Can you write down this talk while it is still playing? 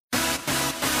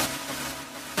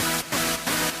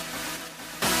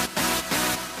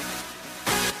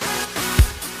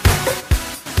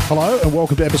Hello and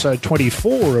welcome to episode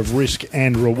 24 of Risk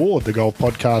and Reward, the golf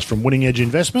podcast from Winning Edge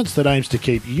Investments that aims to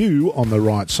keep you on the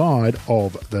right side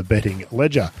of the betting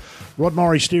ledger. Rod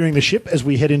Murray steering the ship as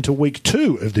we head into week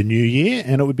 2 of the new year,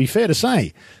 and it would be fair to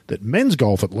say that men's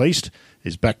golf at least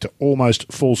is back to almost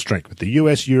full strength with the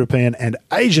US, European and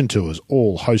Asian tours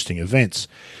all hosting events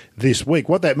this week.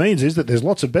 What that means is that there's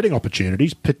lots of betting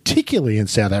opportunities, particularly in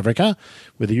South Africa,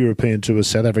 where the European Tour's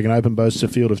South African Open boasts a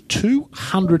field of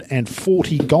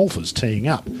 240 golfers teeing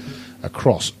up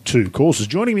across 2 courses.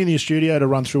 Joining me in the studio to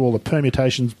run through all the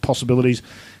permutations, possibilities,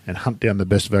 and hunt down the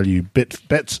best value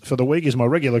bets for the week is my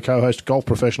regular co-host, golf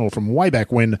professional from way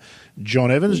back when, John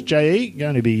Evans. JE,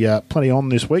 going to be plenty on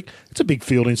this week. It's a big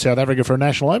field in South Africa for a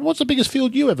National Open. What's the biggest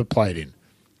field you ever played in?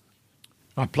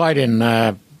 I played in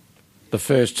the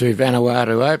first 2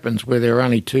 Vanuatu Opens where there were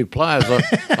only 2 players.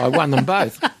 I won them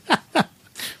both. At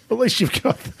least you've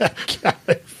got that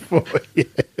going for you.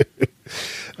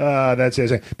 That's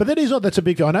it. But that's a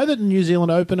big. I know that the New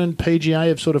Zealand Open and PGA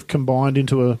have sort of combined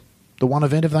into the one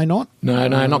event, have they not? No,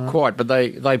 not quite. But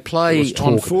they play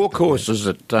on 4 courses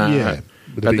at but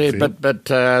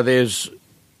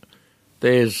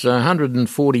there's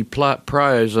 140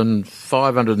 pros and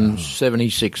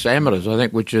 576 amateurs, I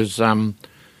think, which are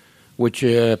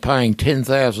paying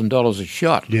 $10,000 a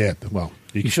shot. Yeah, well.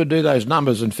 You should do those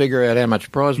numbers and figure out how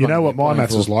much prize money. You know what my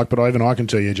maths is like, but even I can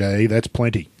tell you, J.E., that's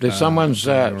plenty. There's someone's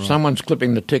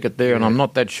clipping the ticket there, and I'm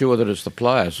not that sure that it's the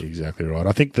players. Exactly right.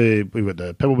 I think we were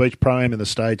the Pebble Beach Pro-Am in the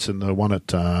States and the one at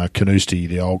Carnoustie,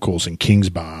 the old course in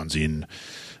Kingsbarns in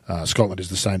Scotland is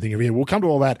the same thing every year. We'll come to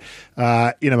all that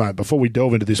in a moment. Before we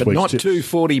delve into this week's... But not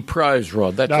 240 pros,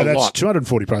 Rod. That's a lot.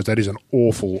 240 pros. That is an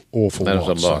awful lot. That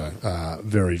is a lot. So,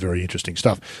 very, very interesting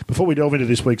stuff. Before we delve into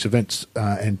this week's events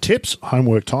and tips,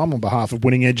 homework time on behalf of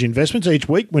Winning Edge Investments. Each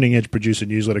week, Winning Edge produce a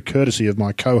newsletter courtesy of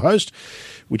my co-host,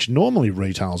 which normally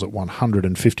retails at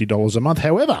 $150 a month.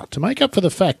 However, to make up for the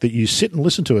fact that you sit and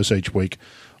listen to us each week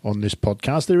on this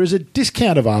podcast, there is a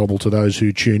discount available to those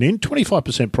who tune in,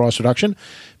 25% price reduction,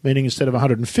 meaning instead of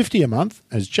 $150 a month,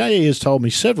 as JE has told me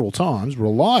several times,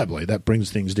 reliably, that brings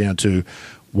things down to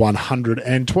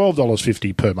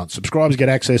 $112.50 per month. Subscribers get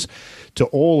access to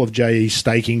all of JE's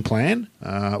staking plan.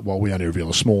 While we only reveal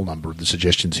a small number of the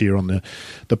suggestions here on the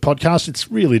podcast,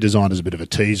 it's really designed as a bit of a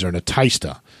teaser and a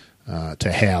taster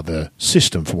to how the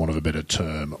system, for want of a better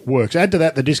term, works. Add to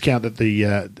that the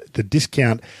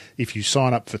discount if you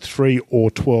sign up for 3 or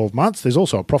 12 months. There's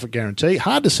also a profit guarantee.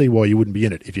 Hard to see why you wouldn't be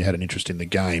in it if you had an interest in the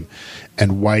game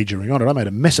and wagering on it. I made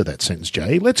a mess of that sentence,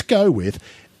 Jay. Let's go with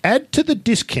add to the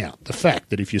discount the fact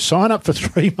that if you sign up for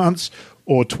 3 months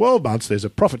or 12 months, there's a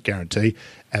profit guarantee,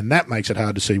 and that makes it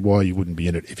hard to see why you wouldn't be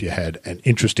in it if you had an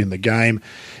interest in the game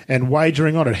and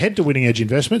wagering on it. Head to Winning Edge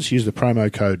Investments. Use the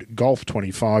promo code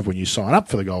GOLF25 when you sign up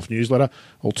for the golf newsletter.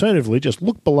 Alternatively, just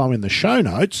look below in the show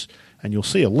notes and you'll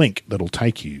see a link that'll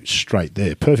take you straight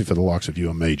there. Perfect for the likes of you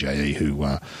and me, J.E., who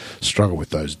struggle with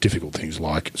those difficult things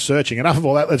like searching. Enough of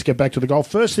all that. Let's get back to the golf.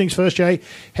 First things first, J.E.,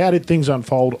 how did things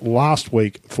unfold last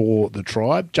week for the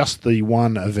Tribe? Just the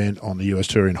one event on the US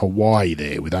Tour in Hawaii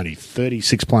there, with only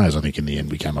 36 players, I think, in the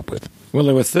end we came up with. Well,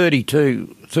 there were 33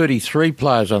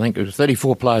 players, I think. It was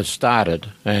 34 players started,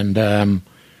 and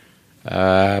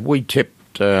we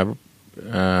tipped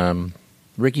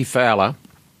Ricky Fowler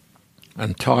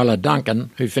and Tyler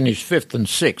Duncan, who finished 5th and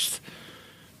 6th.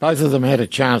 Both of them had a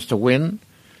chance to win,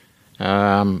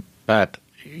 but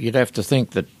you'd have to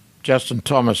think that Justin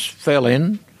Thomas fell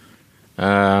in. It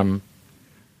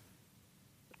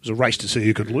was a race to see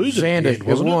who could lose Xander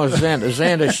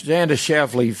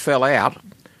Schauffele fell out,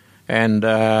 and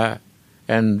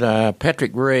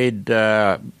Patrick Reed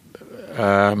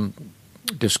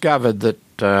discovered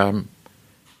that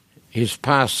his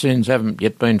past sins haven't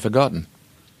yet been forgotten.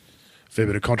 Fair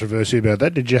bit of controversy about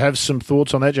that. Did you have some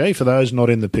thoughts on that, Jay? For those not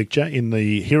in the picture, in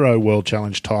the Hero World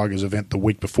Challenge Tigers event the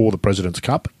week before the President's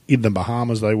Cup, in the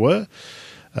Bahamas they were,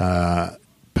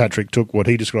 Patrick took what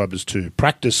he described as 2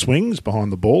 practice swings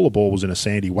behind the ball. The ball was in a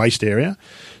sandy waste area.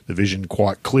 The vision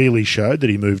quite clearly showed that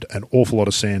he moved an awful lot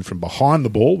of sand from behind the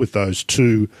ball with those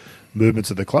 2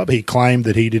 movements of the club. He claimed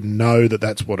that he didn't know that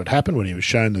that's what had happened when he was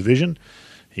shown the vision.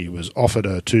 He was offered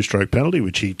a 2-stroke penalty,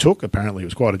 which he took. Apparently he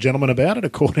was quite a gentleman about it,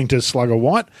 according to Slugger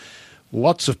White.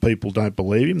 Lots of people don't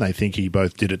believe him. They think he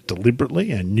both did it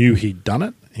deliberately and knew he'd done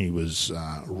it. He was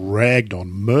ragged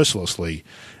on mercilessly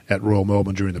at Royal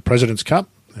Melbourne during the President's Cup.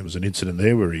 There was an incident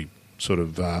there where he sort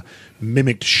of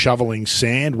mimicked shoveling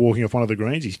sand, walking off one of the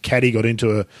greens. His caddy got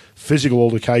into a physical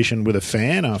altercation with a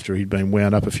fan after he'd been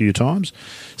wound up a few times.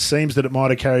 Seems that it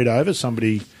might have carried over.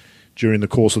 Somebody during the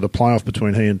course of the playoff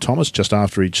between he and Thomas, just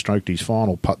after he'd stroked his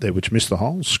final putt there, which missed the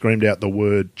hole, screamed out the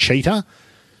word cheater.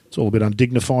 It's all a bit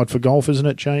undignified for golf, isn't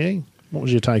it, J.E.? What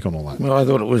was your take on all that? Well, I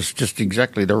thought it was just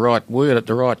exactly the right word at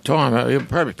the right time.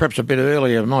 Perhaps a bit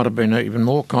earlier it might have been even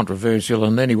more controversial,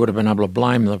 and then he would have been able to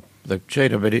blame the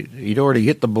cheater, but he'd already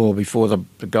hit the ball before the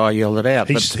guy yelled it out.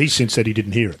 He's since said he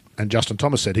didn't hear it, and Justin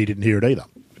Thomas said he didn't hear it either.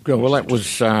 Well, that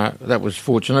was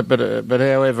fortunate, but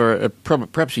however,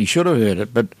 perhaps he should have heard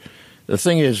it. But the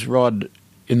thing is, Rod,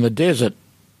 in the desert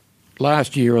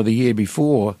last year or the year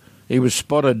before, he was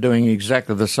spotted doing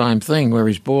exactly the same thing, where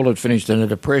his ball had finished in a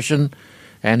depression,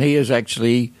 and he has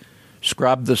actually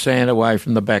scrubbed the sand away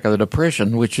from the back of the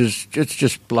depression, which is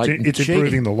just blatant It's cheating.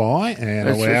 improving the lie and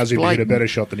allows him to hit a better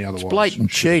shot than the other one. It's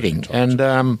blatant cheating. And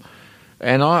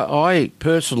I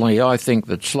personally, I think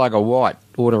that Slugger White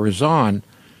ought to resign.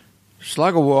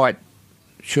 Slugger White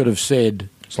should have said...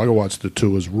 Slugger White's the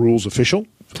tour's rules official.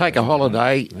 Take a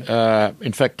holiday.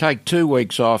 In fact, take 2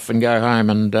 weeks off and go home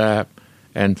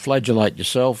and flagellate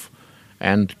yourself,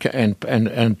 and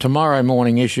tomorrow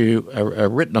morning issue a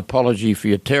written apology for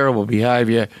your terrible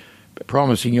behaviour,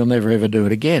 promising you'll never ever do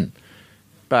it again.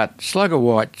 But Slugger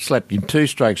White slapped him 2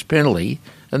 strokes penalty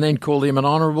and then called him an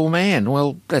honourable man.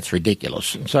 Well, that's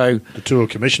ridiculous. And so the Tour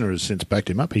Commissioner has since backed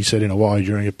him up. He said in Hawaii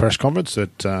during a press conference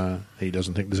that he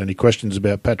doesn't think there's any questions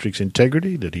about Patrick's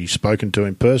integrity, that he's spoken to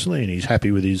him personally and he's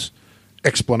happy with his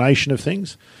explanation of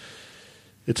things.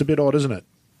 It's a bit odd, isn't it?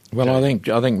 Well, I think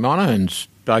Monahan's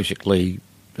basically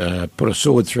put a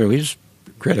sword through his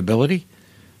credibility,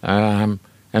 and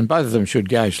both of them should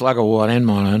go, Slugger White and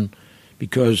Monahan,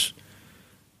 because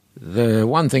the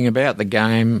one thing about the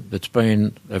game that's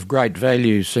been of great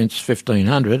value since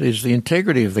 1500 is the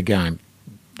integrity of the game,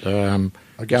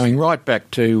 going right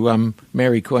back to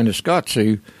Mary Queen of Scots,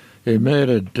 who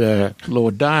murdered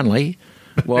Lord Darnley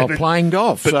while playing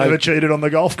golf. But never cheated on the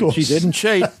golf course. She didn't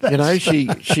cheat. You know,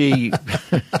 she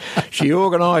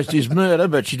organised his murder,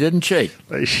 but she didn't cheat.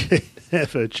 She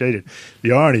never cheated.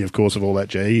 The irony, of course, of all that,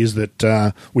 G, is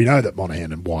that we know that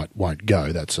Monahan and White won't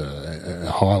go. That's a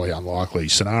highly unlikely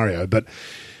scenario. But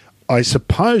I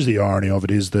suppose the irony of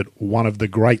it is that one of the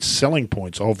great selling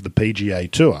points of the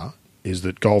PGA Tour is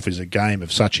that golf is a game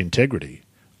of such integrity.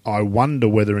 I wonder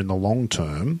whether in the long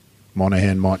term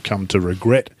Monahan might come to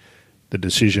regret the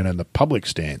decision and the public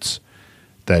stance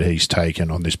that he's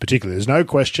taken on this particular. There's no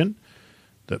question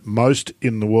that most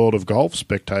in the world of golf,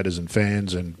 spectators and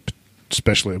fans, and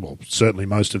especially, well, certainly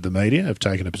most of the media, have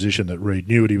taken a position that Reed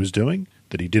knew what he was doing,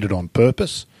 that he did it on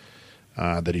purpose,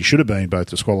 that he should have been both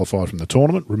disqualified from the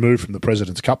tournament, removed from the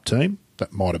President's Cup team.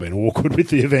 That might have been awkward with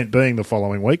the event being the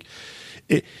following week.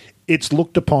 It's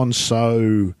looked upon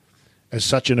as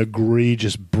such an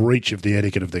egregious breach of the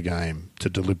etiquette of the game to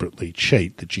deliberately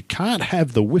cheat that you can't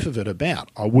have the whiff of it about,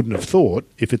 I wouldn't have thought,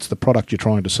 if it's the product you're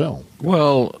trying to sell.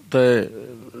 Well, the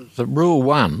Rule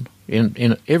 1,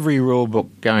 in every rule book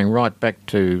going right back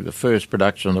to the first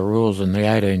production of the rules in the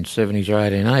 1870s or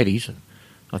 1880s,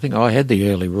 I think I had the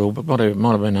early rule, but it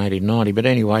might have been 1890, but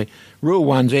anyway, Rule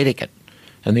 1's etiquette.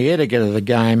 And the etiquette of the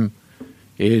game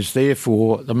is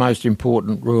therefore the most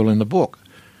important rule in the book.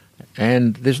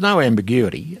 And there's no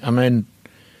ambiguity. I mean,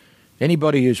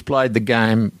 anybody who's played the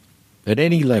game at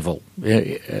any level,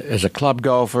 as a club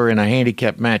golfer, in a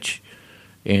handicap match,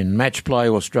 in match play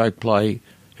or stroke play,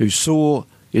 who saw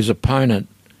his opponent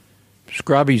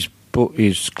scrub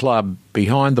his club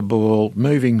behind the ball,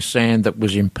 moving sand that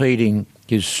was impeding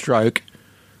his stroke,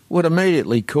 would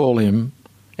immediately call him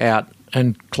out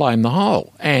and claim the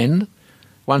hole. And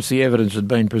once the evidence had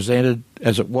been presented,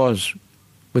 as it was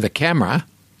with a camera,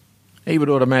 he would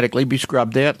automatically be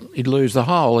scrubbed out. He'd lose the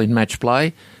hole in match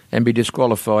play and be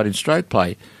disqualified in stroke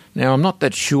play. Now, I'm not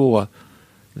that sure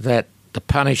that the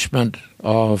punishment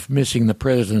of missing the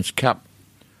President's Cup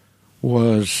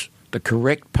was the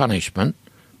correct punishment,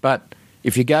 but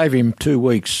if you gave him 2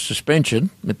 weeks suspension,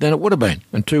 then it would have been.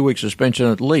 And 2 weeks suspension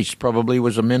at least probably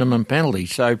was a minimum penalty.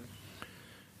 So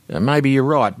maybe you're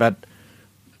right, but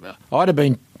I would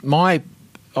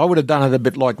have done it a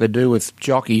bit like they do with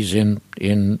jockeys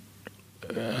when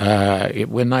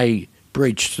they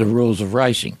breach the rules of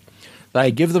racing.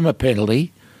 They give them a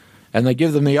penalty and they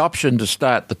give them the option to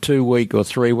start the 2 week or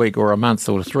 3 week or a month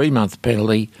or a 3 month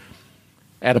penalty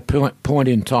at a point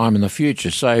in time in the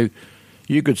future. So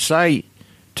you could say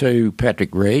to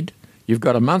Patrick Reed, you've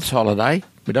got a month's holiday,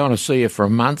 we don't want to see you for a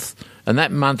month, and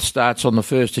that month starts on the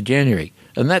 1st of January.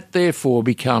 And that therefore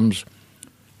becomes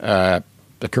the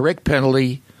correct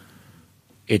penalty.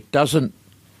 It doesn't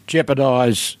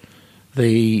jeopardise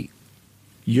the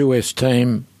US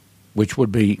team, which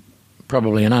would be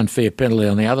probably an unfair penalty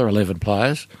on the other 11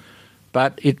 players,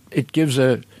 but it gives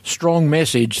a strong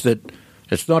message that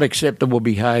it's not acceptable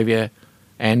behaviour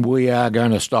and we are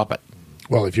going to stop it.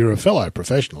 Well, if you're a fellow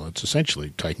professional, it's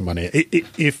essentially taking money.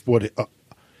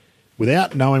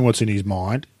 Without knowing what's in his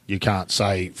mind, you can't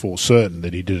say for certain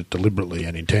that he did it deliberately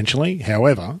and intentionally.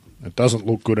 However, it doesn't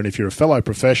look good, and if you're a fellow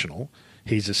professional,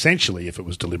 he's essentially, if it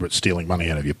was deliberate, stealing money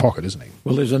out of your pocket, isn't he?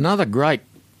 Well, there's another great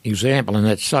example in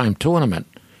that same tournament,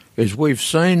 is we've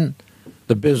seen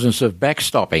the business of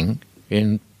backstopping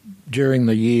during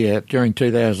the year, during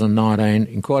 2019,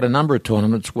 in quite a number of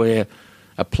tournaments where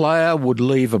a player would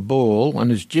leave a ball,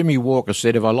 and as Jimmy Walker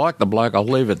said, if I like the bloke, I'll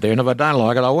leave it there, and if I don't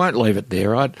like it, I won't leave it there,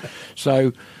 right?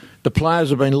 So the players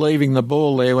have been leaving the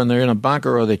ball there when they're in a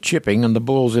bunker or they're chipping and the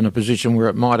ball's in a position where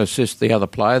it might assist the other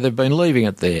player. They've been leaving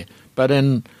it there. But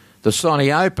in the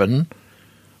Sonny Open,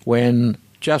 when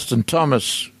Justin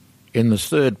Thomas in the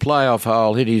third playoff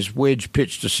hole hit his wedge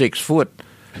pitch to 6 foot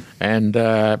and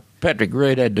Patrick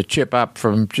Reed had to chip up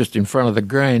from just in front of the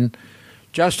green,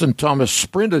 Justin Thomas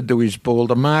sprinted to his ball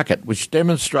to mark it, which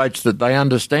demonstrates that they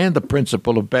understand the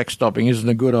principle of backstopping isn't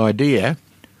a good idea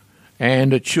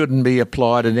and it shouldn't be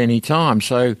applied at any time.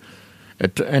 So,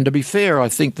 and to be fair, I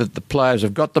think that the players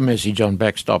have got the message on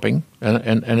backstopping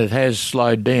and it has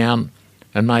slowed down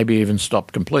and maybe even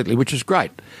stopped completely, which is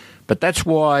great. But that's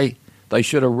why they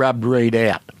should have rubbed Reed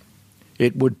out.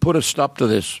 It would put a stop to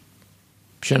this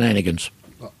shenanigans.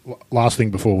 Last thing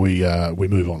before we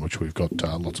move on, which we've got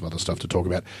lots of other stuff to talk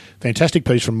about. Fantastic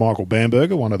piece from Michael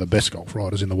Bamberger, one of the best golf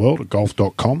writers in the world at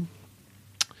golf.com,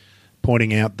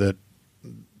 pointing out that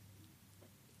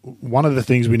one of the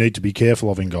things we need to be careful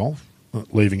of in golf,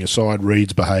 leaving aside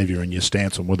Reed's behaviour and your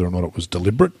stance on whether or not it was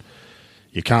deliberate,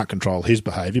 you can't control his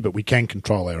behaviour, but we can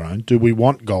control our own. Do we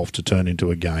want golf to turn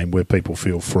into a game where people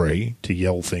feel free to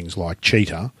yell things like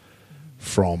cheater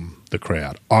from the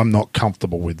crowd? I'm not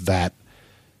comfortable with that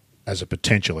as a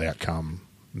potential outcome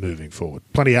moving forward.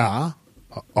 Plenty are.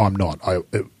 I'm not.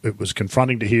 It was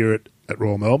confronting to hear it at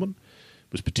Royal Melbourne.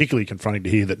 It was particularly confronting to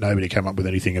hear that nobody came up with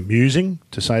anything amusing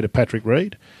to say to Patrick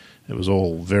Reed. It was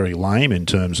all very lame in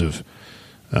terms of,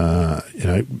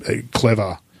 a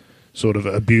clever sort of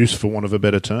abuse, for want of a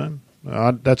better term.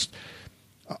 I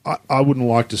wouldn't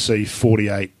like to see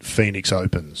 48 Phoenix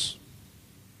Opens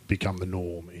become the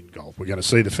norm in golf. We're going to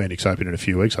see the Phoenix Open in a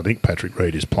few weeks. I think Patrick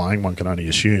Reed is playing. One can only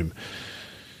assume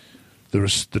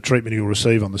the treatment he'll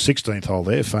receive on the 16th hole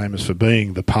there, famous for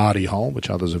being the party hole, which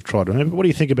others have tried to remember. What do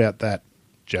you think about that,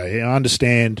 Jay? I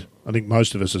understand, I think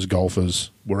most of us as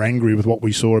golfers were angry with what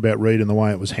we saw about Reed and the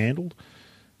way it was handled.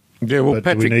 Yeah, well, but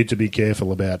Patrick, we need to be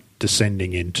careful about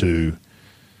descending into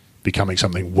becoming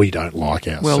something we don't like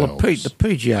ourselves. Well, the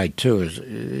PGA Tour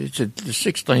the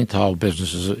 16th hole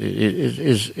business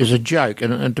is a joke,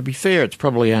 and to be fair, it's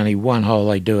probably only one hole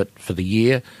they do it for the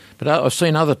year. But I've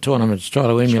seen other tournaments try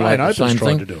to emulate the same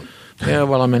thing. To do it. Yeah,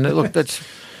 well, I mean, look,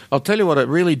 I'll tell you what, it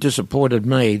really disappointed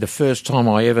me the first time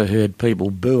I ever heard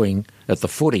people booing at the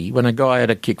footy when a guy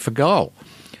had a kick for goal,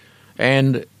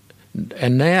 and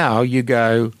now you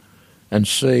go and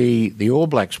see the All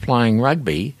Blacks playing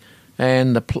rugby,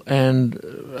 and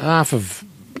half of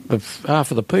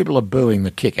the people are booing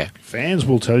the kicker. Fans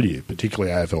will tell you,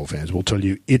 particularly AFL fans, will tell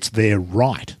you it's their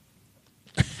right,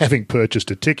 having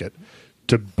purchased a ticket,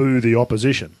 to boo the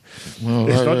opposition. Well,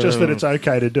 it's not just that it's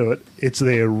okay to do it, it's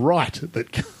their right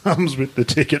that comes with the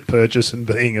ticket purchase and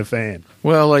being a fan.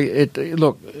 Well, it's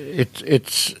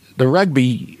the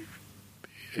rugby,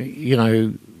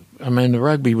 I mean, the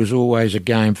rugby was always a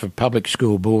game for public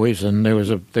school boys, and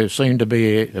there seemed to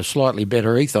be a slightly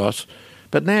better ethos.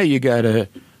 But now you go to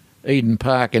Eden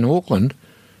Park in Auckland,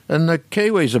 and the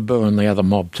Kiwis are booing the other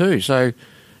mob too. So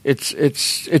it's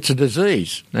a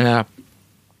disease. Now,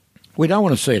 we don't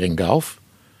want to see it in golf,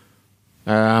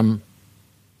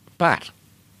 but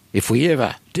if we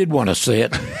ever did want to see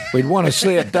it, we'd want to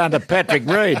see it done to Patrick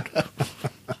Reed.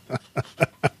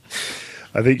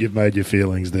 I think you've made your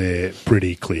feelings there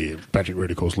pretty clear. Patrick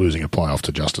Reed, of course, losing a playoff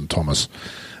to Justin Thomas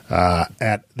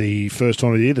at the first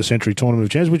tournament of the year, the Century Tournament of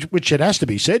Champions, which it has to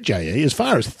be said, J.E., as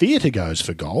far as theatre goes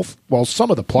for golf, while some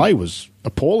of the play was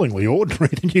appallingly ordinary,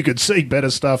 then you could see better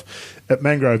stuff at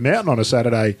Mangrove Mountain on a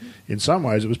Saturday. In some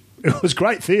ways, it was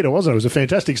great theatre, wasn't it? It was a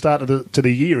fantastic start to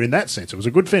the year in that sense. It was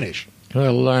a good finish.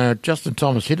 Well, Justin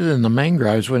Thomas hit it in the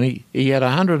Mangroves when he had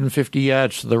 150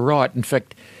 yards to the right. In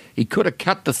fact, he could have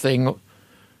cut the thing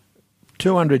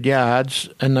 200 yards,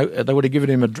 and they would have given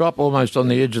him a drop almost on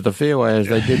the edge of the fairway, as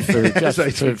they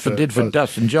did for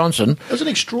Dustin Johnson. It was an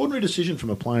extraordinary decision from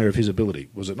a player of his ability,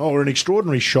 was it not? Or an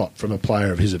extraordinary shot from a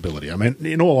player of his ability. I mean,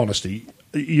 in all honesty,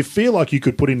 you feel like you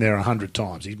could put him there 100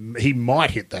 times. He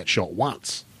might hit that shot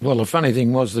once. Well, the funny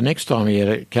thing was the next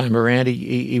time came around,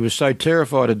 he was so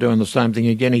terrified of doing the same thing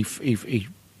again, he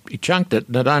chunked it,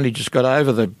 and it only just got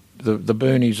over the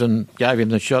boonies and gave him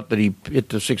the shot that he hit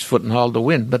the 6 foot and hold to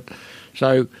win. But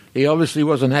so he obviously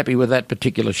wasn't happy with that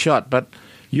particular shot. But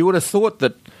you would have thought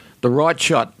that the right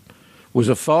shot was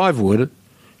a 5-wood,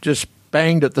 just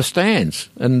banged at the stands,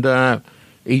 and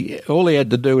all he had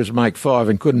to do was make 5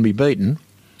 and couldn't be beaten.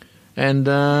 And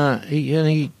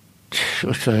it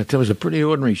was a pretty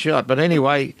ordinary shot. But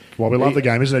anyway, well, we love the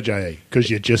game, isn't it, JE? Because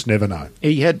you just never know.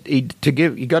 You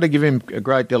got to give him a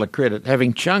great deal of credit.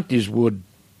 Having chunked his wood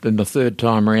in the third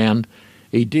time round,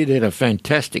 he did hit a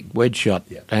fantastic wedge shot,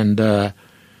 and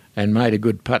made a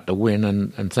good putt to win,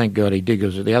 and thank God he did,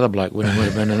 because the other bloke winning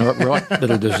would have been a right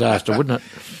little disaster, wouldn't it?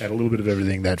 Had a little bit of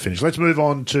everything that finish. Let's move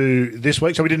on to this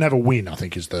week. So we didn't have a win, I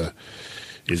think, is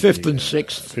fifth and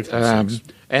sixth.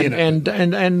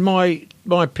 And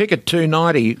my pick at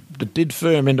 290 that did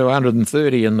firm into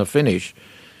 130 in the finish.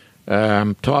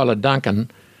 Tyler Duncan,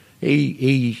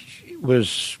 he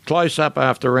was close up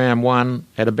after round 1,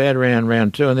 had a bad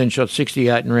round 2, and then shot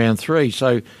 68 in round 3.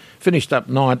 So finished up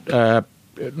a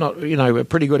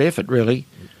pretty good effort, really.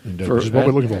 Indeed, which is what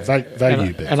we're looking for,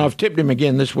 value bets. And I've tipped him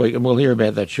again this week, and we'll hear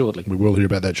about that shortly. We will hear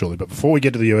about that shortly. But before we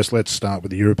get to the US, let's start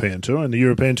with the European Tour. And the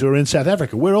European Tour in South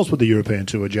Africa. Where else would the European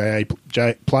Tour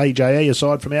play, JA,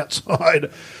 aside from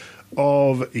outside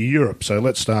of Europe? So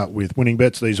let's start with winning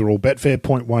bets. These are all Betfair,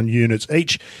 0.1 units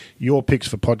each. Your picks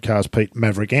for Podcast Pete: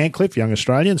 Maverick Antcliffe, young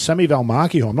Australian. Sammy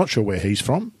Valmarki, who I'm not sure where he's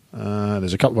from.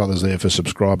 There's a couple of others there for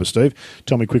subscribers, Steve.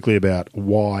 Tell me quickly about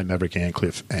why Maverick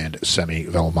Antcliffe and Sammy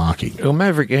Valmarki. Well,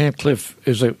 Maverick Antcliffe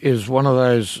is one of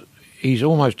those. He's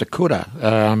almost a coulter.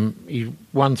 He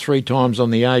won 3 times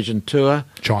on the Asian Tour,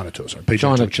 China Tour. Sorry,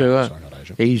 China Tour. Sorry,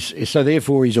 not Asia. So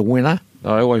therefore he's a winner.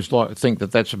 I always like to think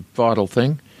that that's a vital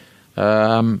thing.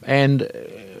 And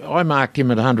I marked him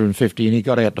at 150, and he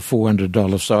got out to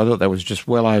 $400. So I thought that was just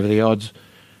well over the odds.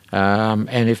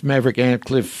 And if Maverick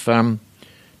Antcliffe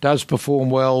does perform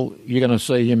well, you're going to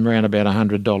see him around about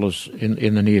 $100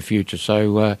 in the near future.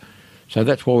 So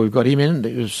that's why we've got him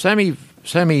in. Sammy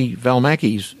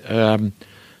Valmaki's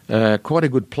quite a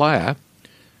good player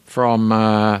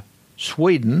from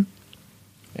Sweden.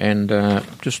 And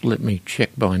just let me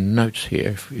check my notes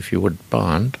here, if you would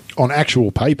mind. On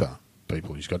actual paper,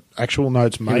 people. He's got actual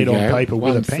notes made on paper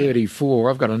with a pen. 134.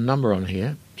 I've got a number on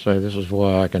here. So this is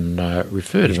why I can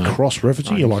refer to them.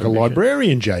 Cross-referencing. You're like a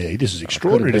librarian, JE. This is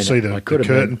extraordinary to see the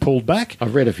curtain pulled back.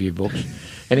 I've read a few books.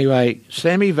 Anyway,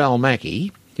 Sammy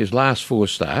Valmaki, his last 4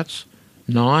 starts,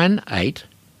 9-8,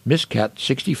 miscut,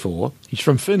 64. He's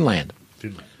from Finland.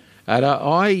 And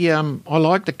I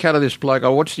like the cut of this bloke. I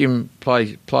watched him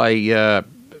play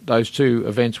those 2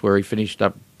 events where he finished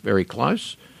up very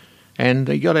close, and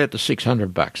he got out to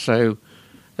 $600. So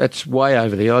that's way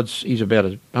over the odds. He's about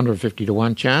 150 to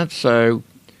 1 chance. So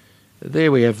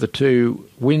there we have the 2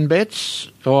 win bets.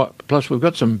 Oh, plus we've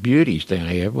got some beauties down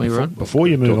here. Before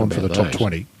you move on for the top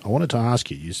 20, I wanted to ask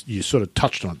you, you sort of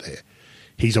touched on it there.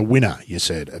 He's a winner, you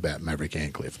said, about Maverick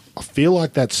Antcliffe. I feel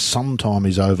like that sometimes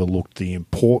is overlooked, the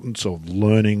importance of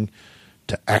learning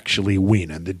to actually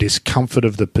win and the discomfort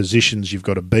of the positions you've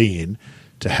got to be in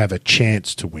to have a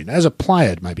chance to win. As a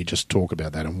player, maybe just talk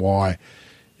about that and why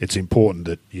it's important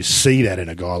that you see that in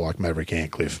a guy like Maverick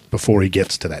Antcliffe before he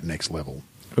gets to that next level.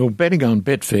 Well, betting on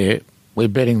Betfair, we're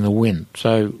betting the win.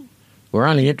 So we're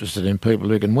only interested in people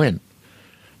who can win.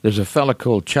 There's a fella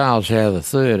called Charles Howe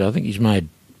III. I think he's made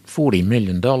 $40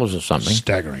 million or something.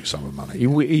 Staggering sum of money.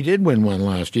 He did win one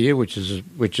last year, which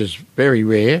is very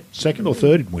rare. Second or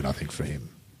third win, I think, for him.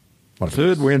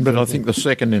 Third win, but I think the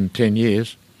second in 10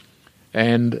 years.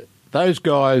 And those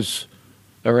guys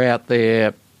are out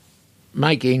there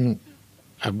making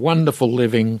a wonderful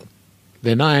living.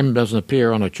 Their name doesn't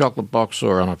appear on a chocolate box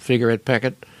or on a cigarette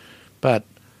packet, but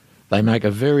they make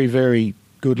a very, very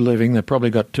good living. They've probably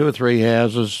got 2 or 3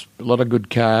 houses, a lot of good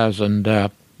cars,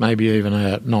 and maybe even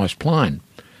a nice plane.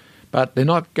 But they're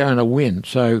not going to win,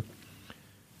 so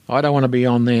I don't want to be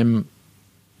on them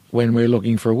when we're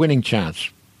looking for a winning chance.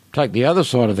 Take the other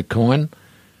side of the coin.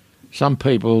 Some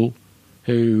people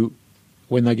who,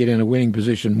 when they get in a winning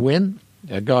position, win.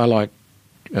 A guy like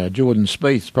Jordan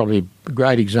Spieth's probably a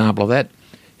great example of that.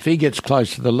 If he gets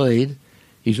close to the lead,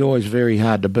 he's always very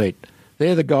hard to beat.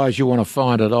 They're the guys you want to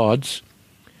find at odds.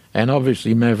 And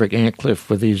obviously Maverick Antcliffe,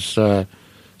 with his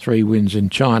 3 wins in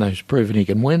China, has proven he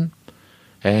can win.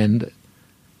 And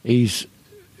he's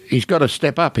got to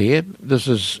step up here. This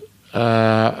is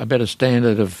a better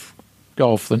standard of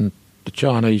golf than the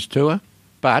Chinese Tour.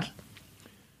 But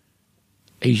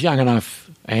he's young enough,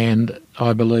 and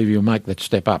I believe he'll make that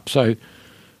step up. So,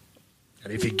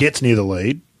 and if he gets near the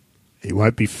lead, he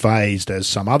won't be phased as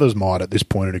some others might at this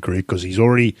point in a career, because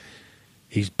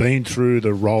he's been through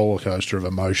the roller coaster of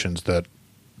emotions that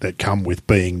come with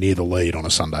being near the lead on a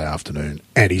Sunday afternoon,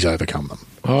 and he's overcome them.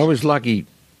 I was lucky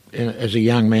as a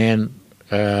young man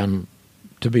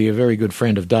to be a very good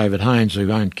friend of David Haynes,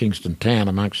 who owned Kingston Town,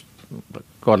 amongst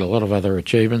quite a lot of other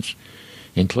achievements,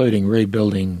 including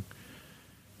rebuilding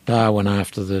Darwin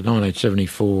after the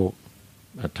 1974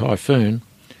 typhoon.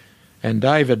 And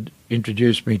David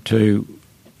introduced me to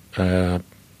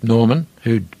Norman,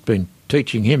 who'd been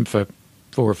teaching him for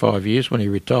 4 or 5 years when he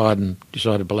retired and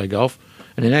decided to play golf.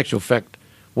 And in actual fact,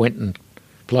 went and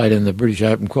played in the British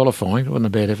Open qualifying. It wasn't a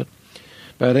bad effort.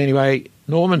 But anyway,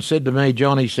 Norman said to me,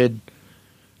 John, he said,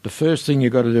 the first thing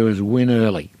you've got to do is win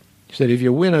early. He said, if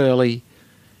you win early,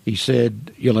 he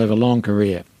said, you'll have a long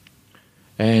career.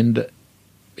 And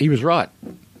he was right.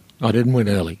 I didn't win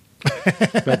early.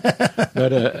 but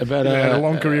had a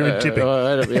long career in tipping. I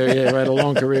had a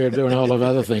long career doing a whole lot of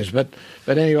other things. But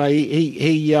anyway,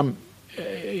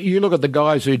 you look at the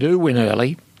guys who do win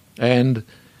early, and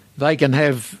they can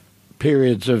have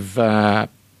periods of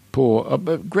poor.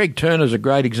 Greg Turner's a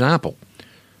great example.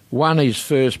 Won his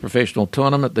first professional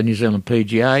tournament, the New Zealand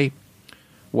PGA,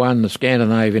 won the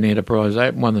Scandinavian Enterprise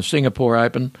Open, won the Singapore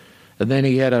Open, and then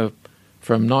he had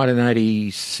from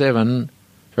 1987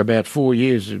 for about 4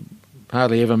 years,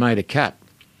 hardly ever made a cut.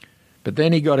 But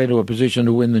then he got into a position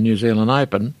to win the New Zealand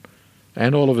Open,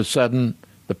 and all of a sudden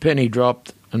the penny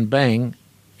dropped, and bang,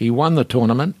 he won the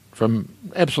tournament from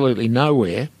absolutely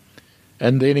nowhere,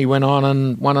 and then he went on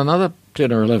and won another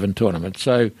 10 or 11 tournaments.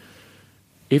 So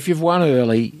if you've won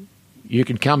early, you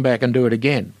can come back and do it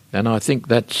again. And I think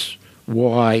that's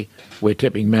why we're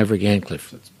tipping Maverick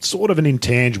Antcliffe. It's sort of an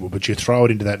intangible, but you throw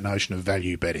it into that notion of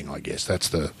value betting, I guess. I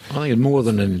think it's more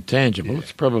than an intangible. Yeah.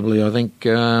 It's probably, I think,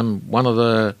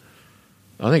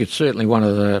 it's certainly one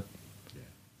of the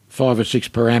 5 or 6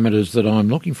 parameters that I'm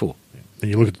looking for.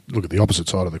 And you look at the opposite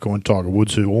side of the coin, Tiger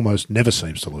Woods, who almost never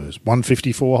seems to lose.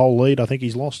 154-hole lead, I think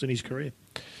he's lost in his career.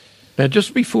 Now,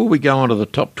 just before we go on to the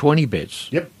top 20 bets,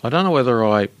 yep. I don't know whether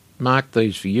I marked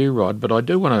these for you, Rod, but I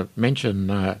do want to mention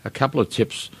a couple of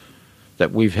tips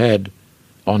that we've had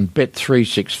on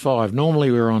Bet365.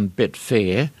 Normally we're on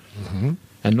Betfair,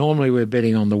 and normally we're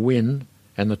betting on the win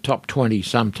and the top 20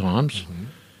 sometimes.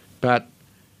 But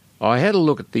I had a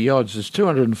look at the odds. There's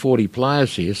 240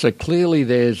 players here, so clearly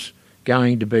there's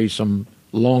going to be some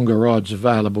longer odds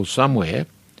available somewhere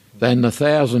than the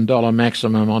 $1,000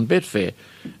 maximum on Betfair.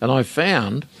 And I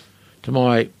found, to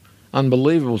my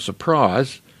unbelievable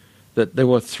surprise, that there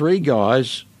were 3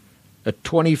 guys at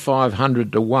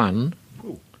 2,500 to 1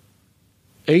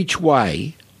 each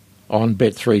way on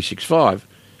Bet365.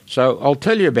 So I'll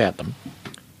tell you about them.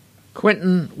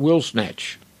 Quentin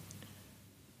Wilsnatch.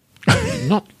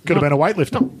 Could have been a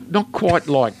weightlifter. Not quite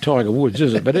like Tiger Woods,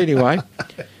 is it? But anyway,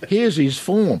 here's his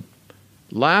form.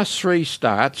 Last 3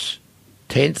 starts,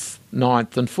 10th,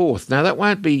 9th and 4th. Now, that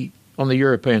won't be on the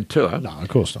European Tour. No, of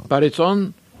course not. But it's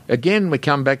on, again, we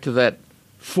come back to that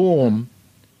form,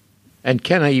 and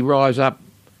can he rise up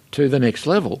to the next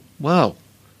level? Well,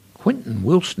 Quentin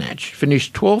Wilsnatch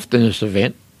finished 12th in this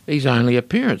event, his only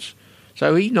appearance.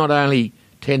 So he's not only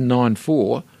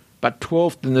 10-9-4, but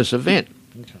 12th in this event.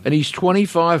 Okay. And he's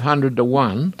 2,500 to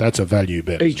 1. That's a value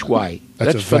bet each way.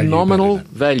 That's phenomenal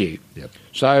value. Yep.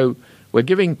 So we're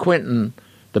giving Quentin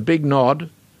the big nod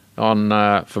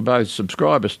on for both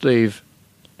subscriber Steve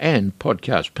and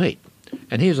podcast Pete.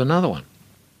 And here's another one.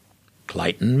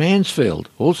 Clayton Mansfield,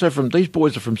 also these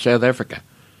boys are from South Africa.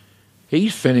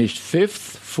 He's finished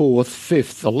 5th, 4th,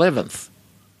 5th, 11th.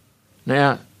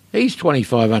 Now, he's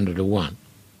 2,500 to 1.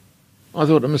 I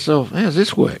thought to myself, how's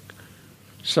this work?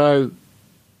 So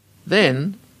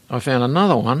then I found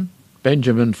another one,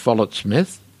 Benjamin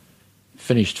Follett-Smith,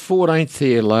 finished 14th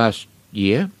here last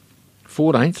year,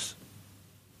 14th,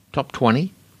 top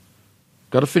 20.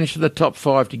 Got to finish in the top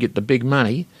 5 to get the big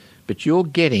money, but you're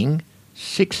getting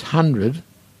 610,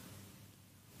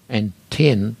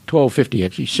 1250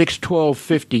 actually,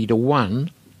 612.50 to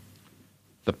 1,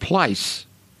 the place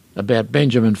about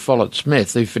Benjamin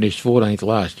Follett-Smith, who finished 14th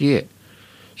last year.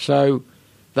 So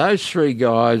those 3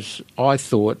 guys, I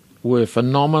thought, were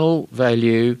phenomenal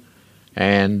value,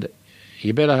 and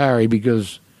you better hurry,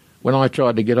 because when I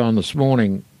tried to get on this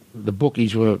morning, the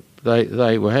bookies were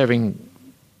having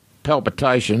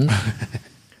palpitations,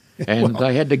 and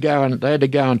they had to go and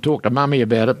talk to Mummy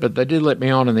about it, but they did let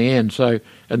me on in the end. So,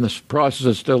 and the prices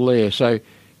are still there. So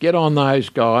get on those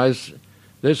guys.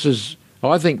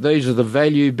 I think these are the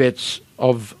value bets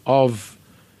of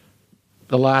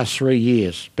the last 3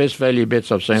 years. Best value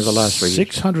bets I've seen for the last 3 years.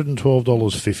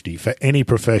 $612.50 for any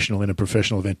professional in a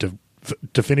professional event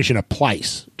to finish in a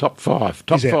place. Top five.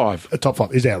 Top five. Top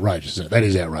five is outrageous, isn't it? That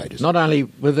is outrageous. Not only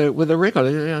with a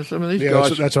record. Some of these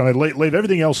guys... That's what I mean. Leave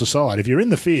everything else aside. If you're in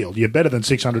the field, you're better than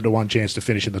 600 to 1 chance to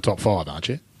finish in the top five, aren't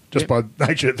you? Just by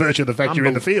virtue of the fact you're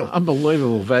in the field.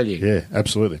 Unbelievable value. Yeah,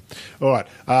 absolutely. All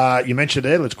right. You mentioned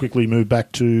there, let's quickly move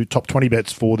back to top 20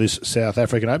 bets for this South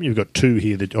African Open. You've got three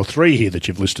here that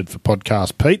you've listed for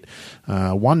podcast, Pete.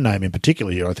 One name in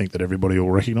particular here I think that everybody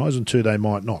will recognise, and two they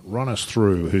might not. Run us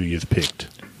through who you've picked.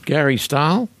 Gary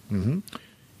Stahl. Mm-hmm.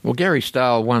 Well, Gary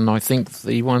Stahl won, I think,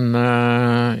 he won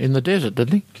in the desert,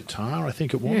 didn't he? Qatar, I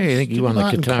think it was. Yeah, I think he won the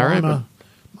Qatar Open.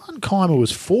 Martin Keimer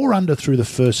was 4 under through the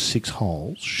first 6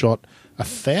 holes, shot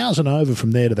 1,000 over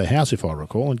from there to the house, if I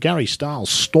recall, and Gary Stahl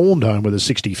stormed home with a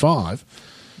 65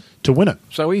 to win it.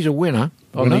 So he's a winner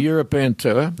on the European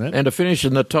Tour, and to finish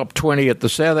in the top 20 at the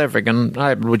South African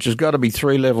Open, which has got to be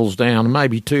 3 levels down,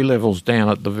 maybe 2 levels down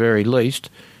at the very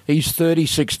least. He's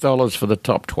 $36 for the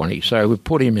top 20, so we've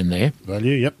put him in there.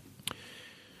 Value, yep.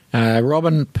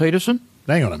 Robin Peterson.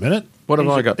 Hang on a minute. What have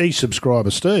I got? E-subscriber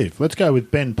Steve. Let's go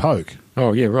with Ben Poke.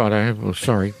 Oh, yeah, right. Well,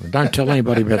 sorry. Don't tell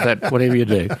anybody about that, whatever you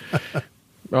do.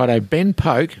 Righto, Ben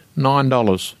Poke,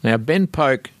 $9. Now, Ben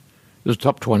Poke is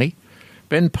top 20.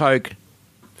 Ben Poke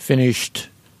finished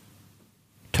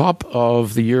top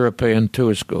of the European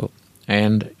Tour score.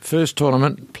 And first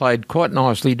tournament, played quite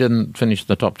nicely, didn't finish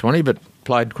the top 20, but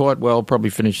played quite well, probably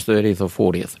finished 30th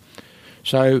or 40th.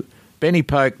 So, Benny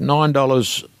Poke,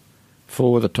 $9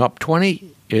 for the top 20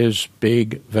 is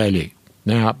big value.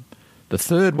 Now, the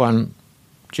third one,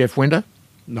 Jeff Winter.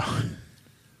 No.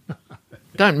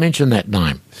 Don't mention that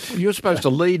name. You're supposed to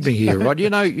lead me here, right? You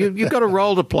know, you've got a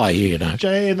role to play here, you know.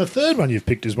 Jay, and the third one you've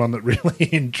picked is one that really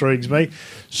intrigues me.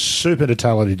 Super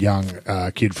talented young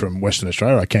kid from Western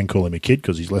Australia. I can call him a kid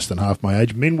because he's less than half my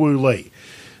age. Minwoo Lee.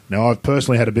 Now, I've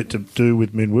personally had a bit to do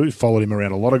with Minwoo, followed him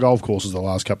around a lot of golf courses the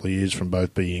last couple of years, from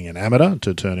both being an amateur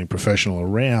to turning professional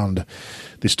around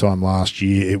this time last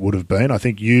year it would have been. I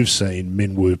think you've seen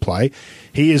Minwoo play.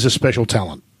 He is a special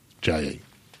talent, J.E.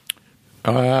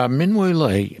 Minwoo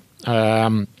Lee,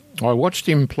 I watched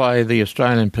him play the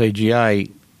Australian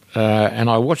PGA, and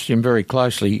I watched him very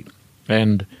closely,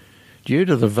 and due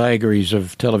to the vagaries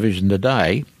of television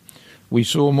today, we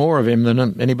saw more of him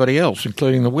than anybody else,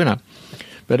 including the winner.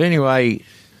 But anyway,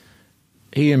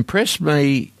 he impressed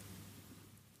me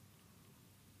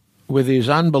with his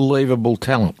unbelievable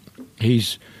talent.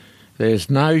 There's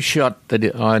no shot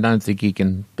that I don't think he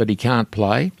can't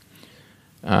play.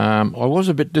 I was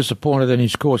a bit disappointed in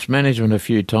his course management a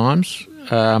few times,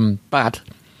 but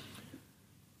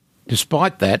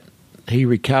despite that, he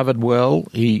recovered well.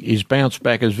 His bounce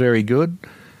back is very good,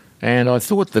 and I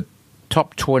thought that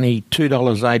top 20,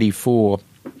 $2.84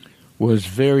 was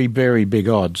very, very big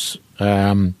odds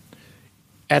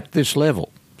at this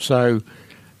level. So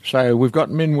we've got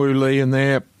Minwoo Lee in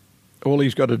there. All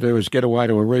he's got to do is get away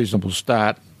to a reasonable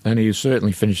start, and he's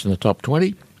certainly finished in the top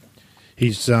 20.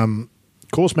 He's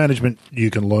course management you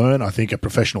can learn. I think a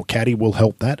professional caddy will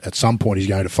help that. At some point he's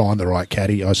going to find the right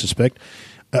caddy, I suspect.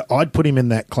 I'd put him in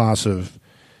that class of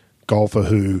golfer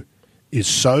who is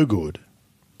so good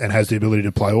and has the ability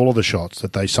to play all of the shots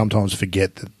that they sometimes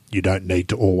forget that you don't need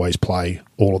to always play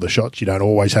all of the shots. You don't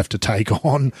always have to take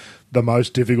on the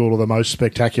most difficult or the most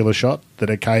spectacular shot, that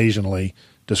occasionally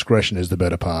discretion is the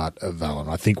better part of valor.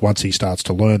 I think once he starts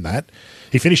to learn that,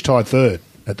 he finished tied third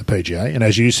at the PGA, and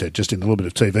as you said, just in the little bit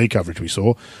of TV coverage we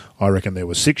saw, I reckon there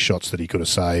were 6 shots that he could have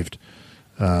saved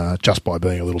just by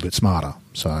being a little bit smarter.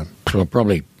 So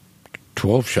probably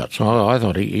 12 shots. I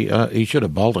thought he should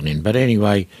have bolted in, but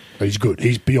anyway, he's good.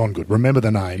 He's beyond good. Remember the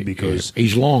name, because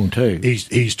he's long too.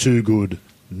 He's too good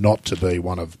not to be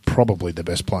one of probably the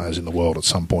best players in the world at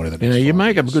some point in the next 5 you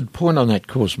make years. a good point on that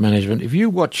course management. If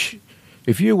you watch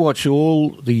all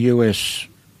the US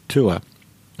tour,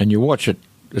 and you watch it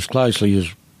as closely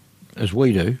as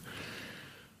we do,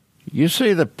 you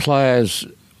see the players,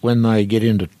 when they get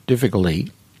into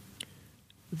difficulty,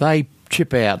 they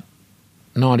chip out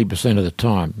 90% of the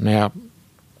time. Now,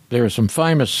 there are some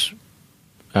famous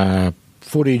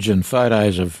footage and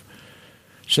photos of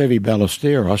Seve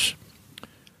Ballesteros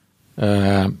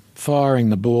firing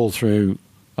the ball through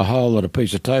a hole that a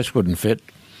piece of toast wouldn't fit,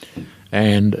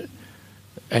 and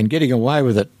getting away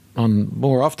with it on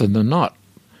more often than not.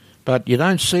 But you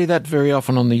don't see that very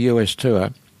often on the US tour.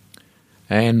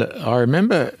 And I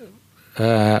remember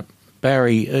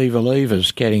Barry Evil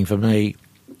Evers caddying for me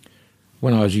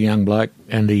when I was a young bloke,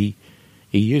 and he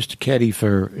used to caddy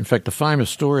for, in fact, a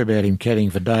famous story about him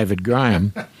caddying for David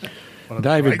Graham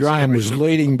David Graham was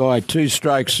leading by 2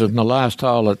 strokes in the last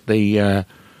hole at the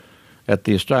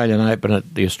Australian Open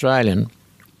at the Australian,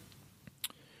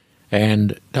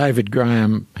 and David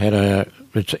Graham had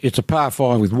it's a par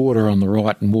 5 with water on the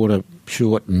right and water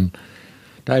short, and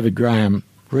David Graham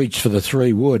reached for the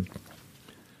 3-wood,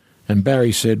 and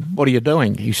Barry said, "What are you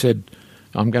doing?" He said,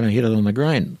 "I'm going to hit it on the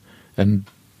green," and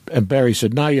Barry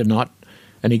said, "No, you're not,"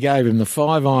 and he gave him the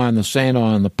 5-iron, the sand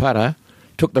iron, the putter,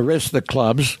 took the rest of the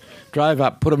clubs, drove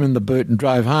up, put them in the boot, and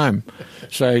drove home.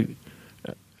 So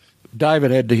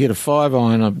David had to hit a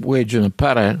 5-iron, a wedge, and a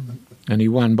putter, and he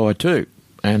won by 2.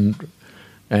 And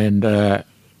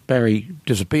Barry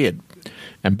disappeared.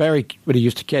 And Barry, when he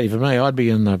used to caddy for me, I'd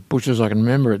be in the bushes. I can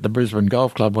remember at the Brisbane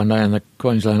Golf Club one day in the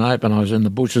Queensland Open, I was in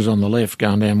the bushes on the left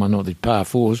going down one of the par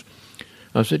 4s.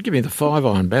 I said, "Give me the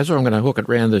 5-iron, Baz, or I'm going to hook it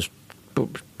round this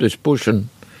bush and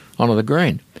onto the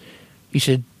green." He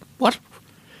said, "What?"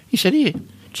 He said, "Here,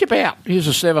 chip out. Here's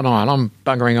a 7-iron. I'm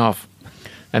buggering off."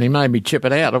 And he made me chip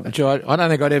it out, which I don't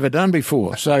think I'd ever done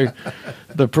before. So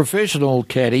the professional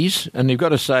caddies, and you've got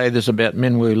to say this about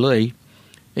Minwoo Lee,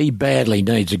 he badly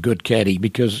needs a good caddy,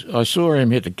 because I saw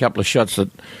him hit a couple of shots that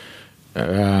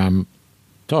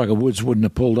Tiger Woods wouldn't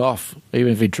have pulled off,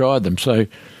 even if he tried them. So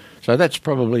that's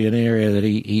probably an area that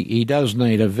he does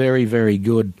need a very, very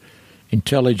good,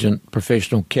 intelligent,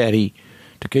 professional caddy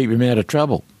to keep him out of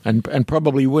trouble and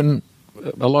probably win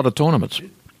a lot of tournaments.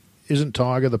 Isn't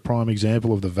Tiger the prime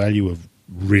example of the value of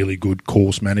really good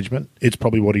course management? It's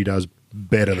probably what he does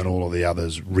better than all of the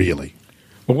others, really.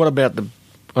 Well, what about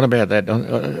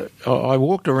that? I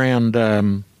walked around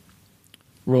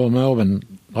Royal Melbourne.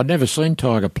 I'd never seen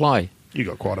Tiger play. You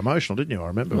got quite emotional, didn't you? I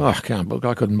remember. Oh, I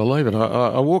couldn't believe it.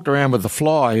 I walked around with the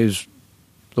Fly, who's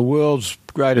the world's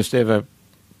greatest ever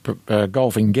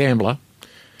golfing gambler,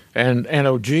 and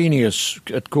a genius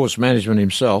at course management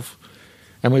himself.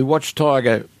 And we watched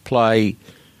Tiger play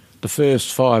the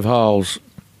first 5 holes.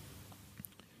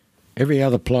 Every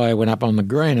other player went up on the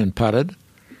green and putted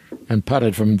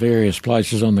from various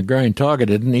places on the green. Tiger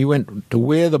didn't. He went to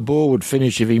where the ball would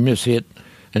finish if he mishit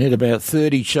and hit about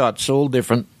 30 shots, all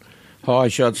different. High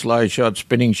shots, low shots,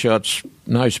 spinning shots,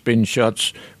 no spin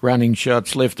shots, running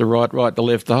shots, left to right, right to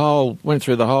left. Went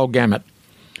through the whole gamut.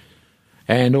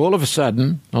 And all of a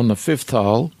sudden, on the 5th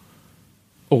hole,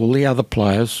 all the other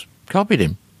players copied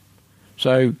him.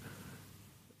 So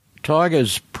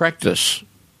Tiger's practice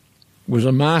was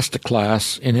a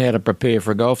masterclass in how to prepare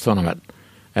for a golf tournament.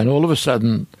 And all of a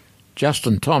sudden,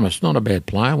 Justin Thomas, not a bad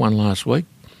player, won last week.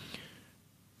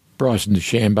 Bryson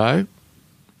DeChambeau,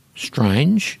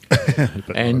 strange,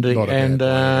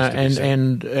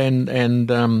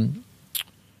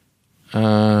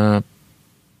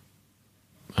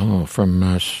 from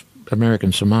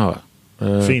American Samoa,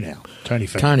 Tony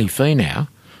Finau.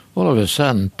 All of a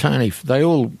sudden, they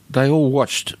all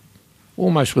watched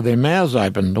almost with their mouths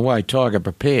open the way Tiger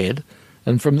prepared,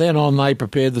 and from then on they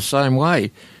prepared the same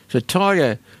way. So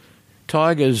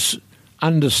Tiger's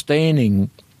understanding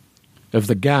of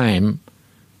the game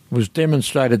was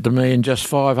demonstrated to me in just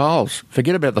 5 holes.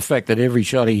 Forget about the fact that every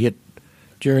shot he hit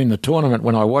during the tournament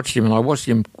when I watched him, and I watched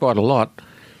him quite a lot,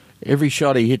 every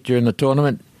shot he hit during the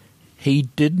tournament, he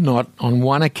did not, on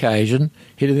one occasion,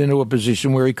 hit it into a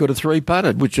position where he could have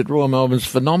 3-putted, which at Royal Melbourne's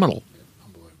phenomenal.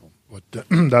 Unbelievable. But,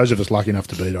 those of us lucky enough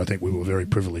to be there, I think we were very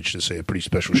privileged to see a pretty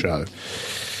special show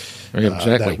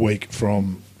that week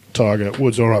from Tiger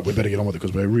Woods. All right, we better get on with it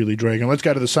because we're really dragging. Let's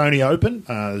go to the Sony Open.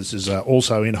 This is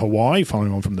also in Hawaii,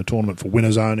 following on from the tournament for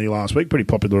winners only last week. Pretty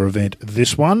popular event,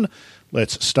 this one.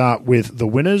 Let's start with the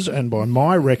winners, and by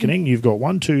my reckoning, you've got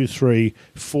 1, 2, 3,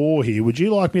 4 here. Would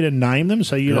you like me to name them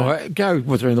so you know? Go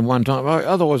through them one time.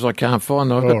 Otherwise, I can't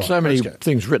find them. I've got so many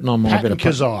things written on my bit of paper.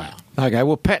 Keziah. Okay,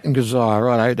 well, Patton Keziah,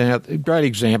 right? Now, great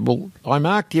example. I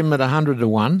marked him at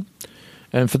 100-1,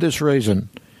 and for this reason,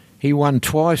 he won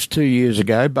twice 2 years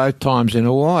ago, both times in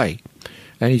Hawaii,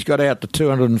 and he's got out to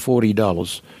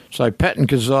 $240. So Patton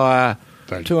Keziah,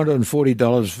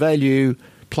 $240 value.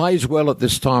 Plays well at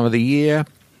this time of the year,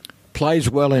 plays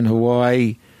well in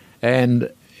Hawaii,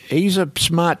 and he's a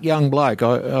smart young bloke.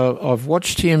 I've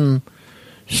watched him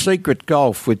Secret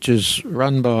Golf, which is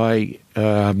run by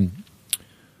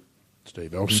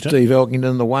Steve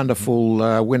Elkington, the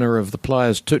wonderful winner of the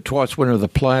Players, twice winner of the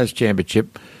Players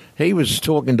Championship. He was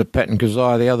talking to Patton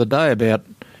Keziah the other day about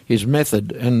his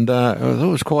method, and I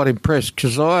was quite impressed.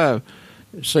 Keziah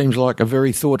seems like a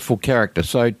very thoughtful character.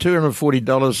 So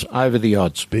 $240 over the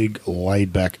odds. Big,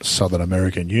 laid-back Southern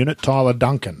American unit. Tyler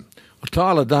Duncan. Well,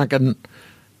 Tyler Duncan,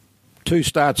 2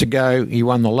 starts ago, he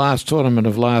won the last tournament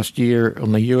of last year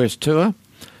on the US Tour.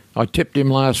 I tipped him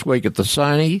last week at the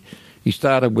Sony. He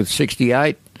started with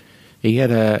 68. He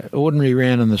had a ordinary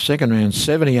round in the second round,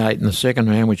 78 in the second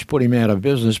round, which put him out of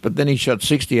business. But then he shot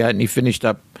 68 and he finished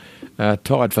up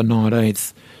tied for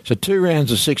 19th. So 2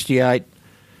 rounds of 68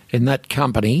 in that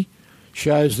company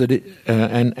shows that,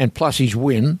 and plus his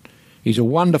win, he's a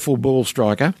wonderful ball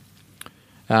striker.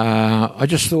 I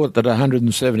just thought that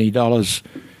 $170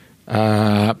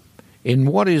 in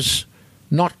what is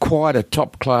not quite a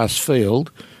top-class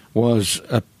field was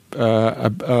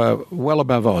well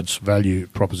above odds. Value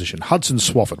proposition. Hudson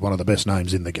Swafford, one of the best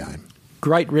names in the game.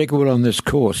 Great record on this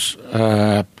course.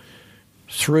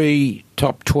 3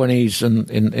 top 20s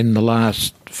in the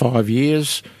last 5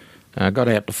 years. Got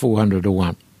out to 400 to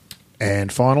 1.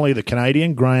 And finally, the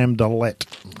Canadian, Graham Dillette.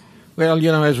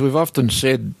 Well, as we've often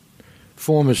said,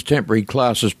 form is temporary,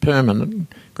 class is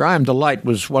permanent. Graham Dillette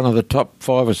was one of the top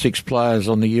 5 or 6 players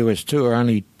on the US Tour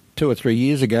only 2 or 3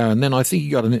 years ago, and then I think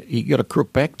he got a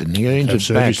crook back, didn't he? He got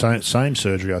injured back. Same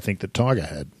surgery, I think, that Tiger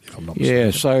had, if I'm not mistaken.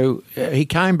 Yeah, so he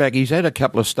came back. He's had a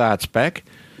couple of starts back,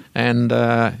 and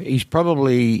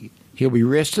he'll be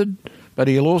rested, but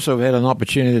he'll also have had an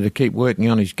opportunity to keep working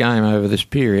on his game over this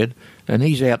period, and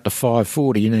he's out to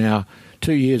 540 now.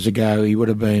 2 years ago, he would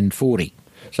have been 40.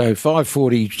 So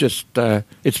 540 is just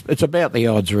it's about the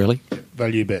odds, really.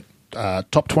 Value bet.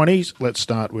 Top 20s, let's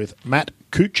start with Matt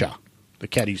Kuchar, the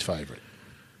caddy's favourite.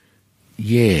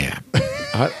 Yeah.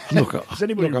 Has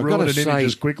anybody ruined an image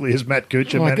as quickly as Matt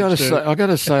Kuchar I've got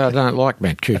to say I don't like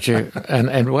Matt Kuchar.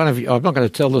 and one of you, I'm not going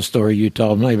to tell the story you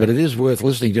told me, but it is worth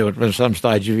listening to it at some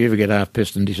stage if you ever get half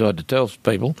pissed and decide to tell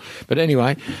people. But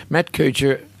anyway, Matt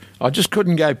Kuchar, I just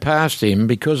couldn't go past him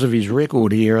because of his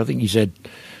record here. I think he's had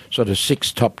sort of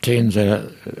 6 top 10s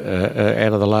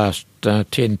out of the last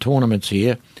 10 tournaments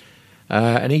here.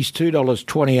 And he's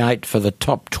 $2.28 for the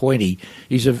top 20.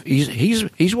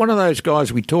 He's one of those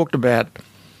guys we talked about,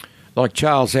 like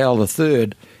Charles Howell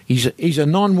III. He's a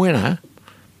non-winner,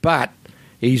 but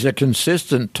he's a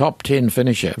consistent top 10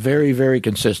 finisher. Very, very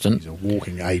consistent. He's a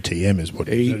walking ATM, is what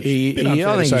he is. I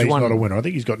think he's not a winner. I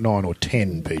think he's got 9 or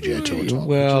 10 PGA Tour titles.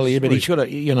 Well, yeah, but he should have.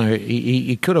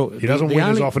 He could have. He doesn't win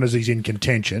as often as he's in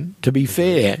contention. To be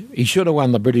fair, he should have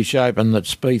won the British Open that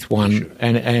Spieth won,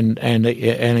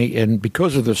 and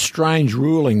because of the strange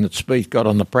ruling that Spieth got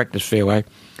on the practice fairway,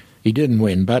 he didn't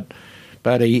win. But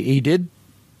he did,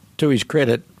 to his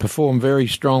credit, perform very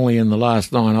strongly in the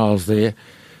last 9 holes there.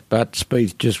 But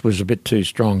Spieth just was a bit too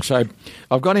strong. So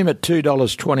I've got him at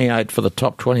 $2.28 for the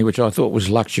top 20, which I thought was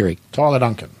luxury. Tyler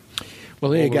Duncan.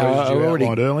 Well, there you go. I already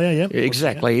outlined earlier, yeah.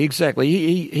 Exactly.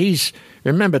 He's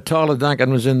remember, Tyler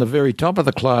Duncan was in the very top of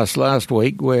the class last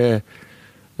week, where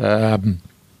there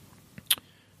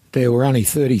were only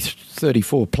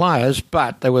 34 players,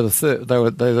 but they were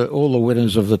all the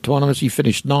winners of the tournaments. He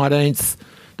finished 19th.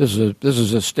 This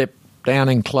is a step down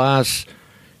in class.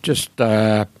 Just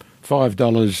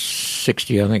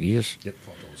 $5.60, I think he is. Yep,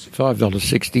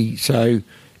 $5.60. So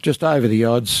just over the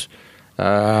odds.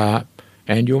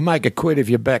 And you'll make a quid if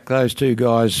you back those 2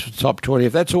 guys top 20.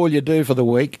 If that's all you do for the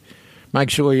week, make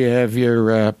sure you have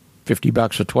your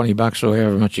 $50 or $20 or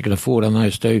however much you can afford on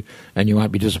those 2, and you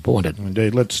won't be disappointed.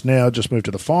 Indeed. Let's now just move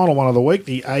to the final one of the week,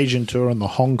 the Asian Tour and the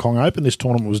Hong Kong Open. This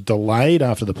tournament was delayed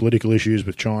after the political issues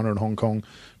with China and Hong Kong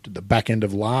at the back end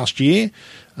of last year,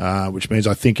 which means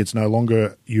I think it's no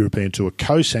longer European Tour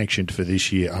co-sanctioned for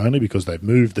this year only, because they've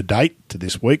moved the date to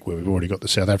this week, where we've already got the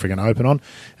South African Open on,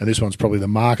 and this one's probably the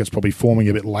market's probably forming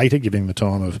a bit later, giving the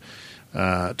time of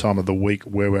the week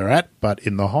where we're at. But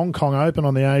in the Hong Kong Open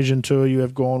on the Asian Tour, you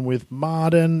have gone with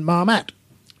Marden Marmat.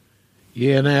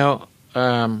 Yeah, now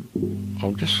I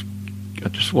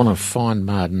just want to find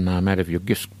Marden Marmat, if you'll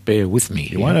just bear with me.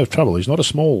 You won't have trouble. He's not a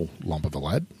small lump of a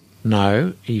lad.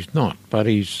 No, he's not. But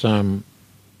he's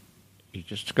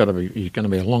just got to be. He's going to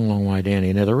be a long, long way down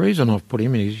here. Now the reason I've put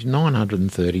him in is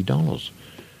 $930.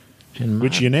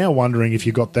 Which you're now wondering if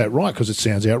you got that right, because it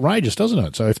sounds outrageous, doesn't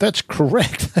it? So if that's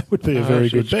correct, that would be a very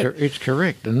good bet. It's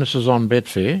correct, and this is on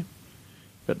Betfair.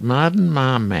 But Marden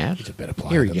Marmat... He's a better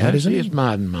player than that, isn't he? Here's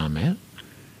Marden Marmat.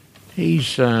 He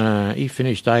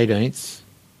finished 18th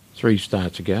 3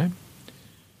 starts ago.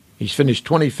 He's finished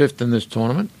 25th in this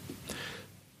tournament.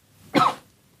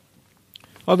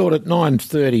 I thought at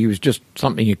 9.30 he was just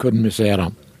something you couldn't miss out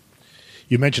on.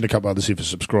 You mentioned a couple others here for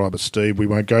subscribers, Steve. We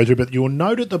won't go through, but your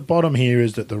note at the bottom here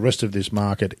is that the rest of this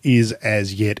market is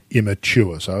as yet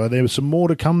immature. So are there some more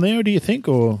to come there, do you think?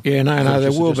 Or yeah, no,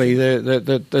 there will be.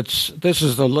 This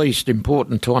is the least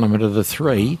important tournament of the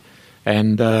 3,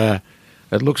 and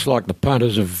it looks like the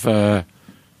punters have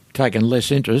taken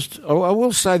less interest. I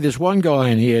will say there's one guy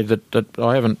in here that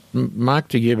I haven't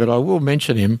marked to you, but I will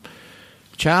mention him.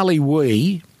 Charlie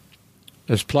Wee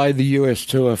has played the US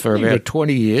Tour for about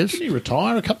 20 years. Didn't he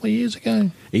retire a couple of years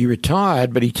ago? He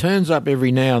retired, but he turns up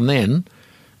every now and then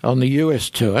on the US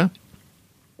Tour,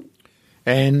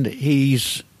 and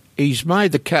he's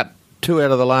made the cut 2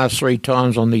 out of the last 3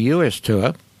 times on the US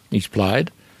Tour he's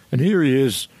played, and here he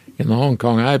is in the Hong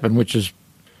Kong Open, which is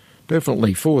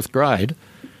definitely 4th grade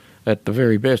at the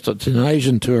very best. It's an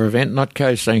Asian Tour event, not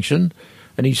co-sanctioned,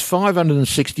 and he's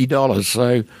 $560.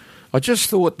 So I just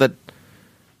thought that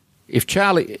if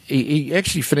Charlie, he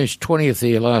actually finished 20th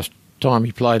here last time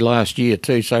he played last year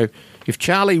too, so if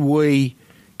Charlie Wee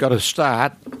got a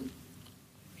start,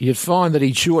 you'd find that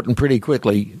he'd shorten pretty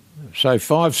quickly. So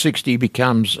 560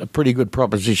 becomes a pretty good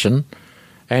proposition,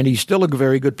 and he's still a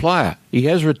very good player. He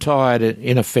has retired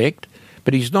in effect,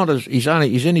 but he's not as he's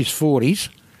in his 40s.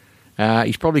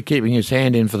 He's probably keeping his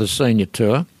hand in for the senior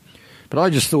tour, but I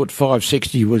just thought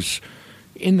 560 was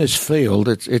in this field.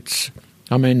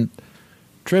 I mean,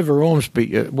 Trevor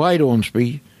Ormsby, Wade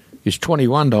Ormsby is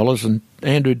 $21, and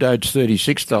Andrew Dode's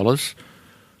 $36,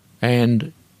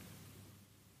 and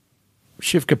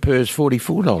Shiv Kapoor's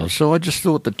 $44. So I just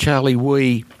thought that Charlie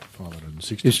Wee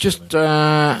is just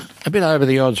a bit over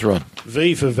the odds, Rod.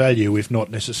 V for value, if not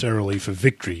necessarily for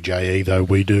victory, JE, though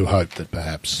we do hope that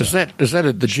perhaps... Is that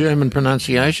the German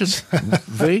pronunciation?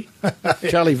 V?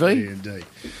 Charlie V? Yeah, indeed.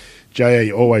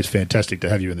 JE, always fantastic to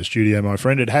have you in the studio, my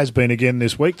friend. It has been again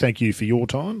this week. Thank you for your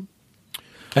time.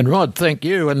 And Rod, thank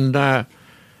you. And I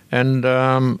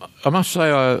must say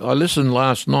I listened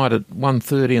last night at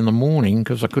 1:30 in the morning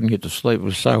because I couldn't get to sleep. It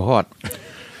was so hot.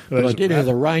 But I did hear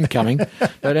the rain coming.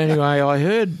 But anyway, I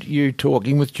heard you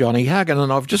talking with Johnny Huggan,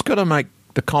 and I've just got to make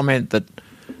the comment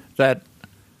that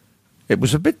it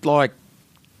was a bit like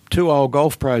 2 old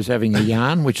golf pros having a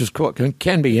yarn, which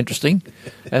can be interesting,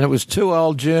 and it was 2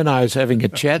 old journos having a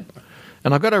chat.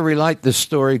 And I've got to relate this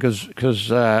story because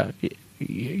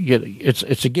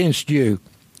it's against you.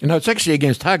 It's actually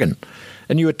against Huggan.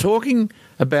 And you were talking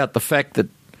about the fact that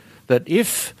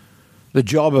if the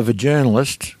job of a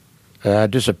journalist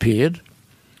disappeared,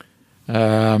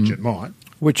 Which it might.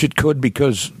 Which it could,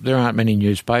 because there aren't many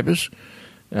newspapers,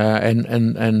 and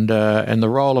the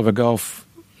role of a golf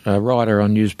writer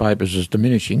on newspapers is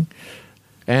diminishing,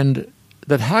 and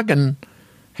that Huggan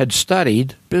had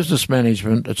studied business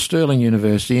management at Stirling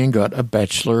University and got a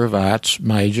Bachelor of Arts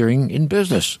majoring in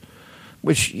business,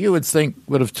 which you would think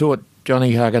would have taught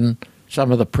Johnny Huggan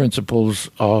some of the principles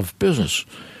of business.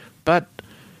 But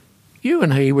you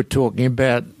and he were talking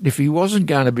about if he wasn't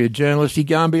going to be a journalist, he'd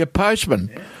go and be a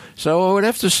postman. Yeah. So I would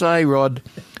have to say, Rod,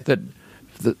 that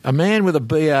a man with a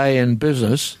BA in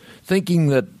business thinking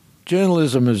that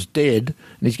journalism is dead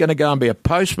and he's going to go and be a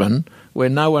postman where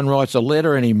no one writes a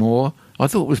letter anymore, I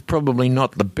thought was probably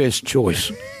not the best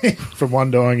choice. From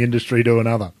one dying industry to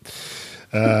another.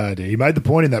 He made the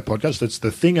point in that podcast. That's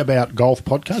the thing about golf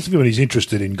podcasts. If anybody's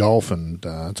interested in golf, and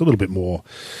it's a little bit more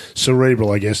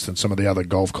cerebral, I guess, than some of the other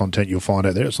golf content you'll find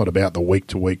out there. It's not about the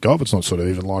week-to-week golf. It's not sort of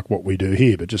even like what we do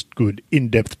here, but just good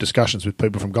in-depth discussions with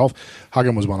people from golf.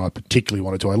 Huggan was one I particularly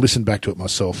wanted to. I listened back to it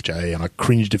myself, Jay, and I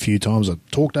cringed a few times. I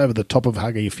talked over the top of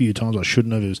Huggy a few times. I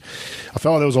shouldn't have. I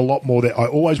felt like there was a lot more there. I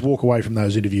always walk away from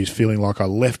those interviews feeling like I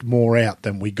left more out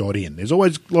than we got in. There's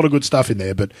always a lot of good stuff in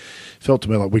there, but it felt to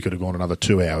me like we could have gone another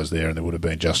 2 hours there and there would have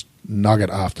been just nugget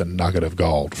after nugget of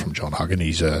gold from John Huggan.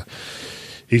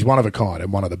 He's one of a kind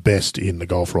and one of the best in the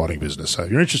golf writing business. So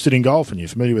if you're interested in golf and you're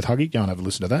familiar with Huggy, go and have a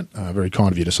listen to that. Very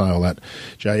kind of you to say all that,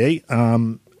 J.E.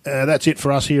 That's it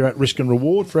for us here at Risk and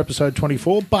Reward for episode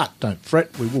 24, but don't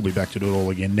fret, we will be back to do it all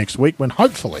again next week when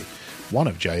hopefully one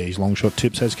of J.E.'s long shot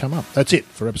tips has come up. That's it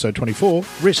for episode 24,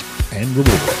 Risk and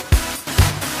Reward.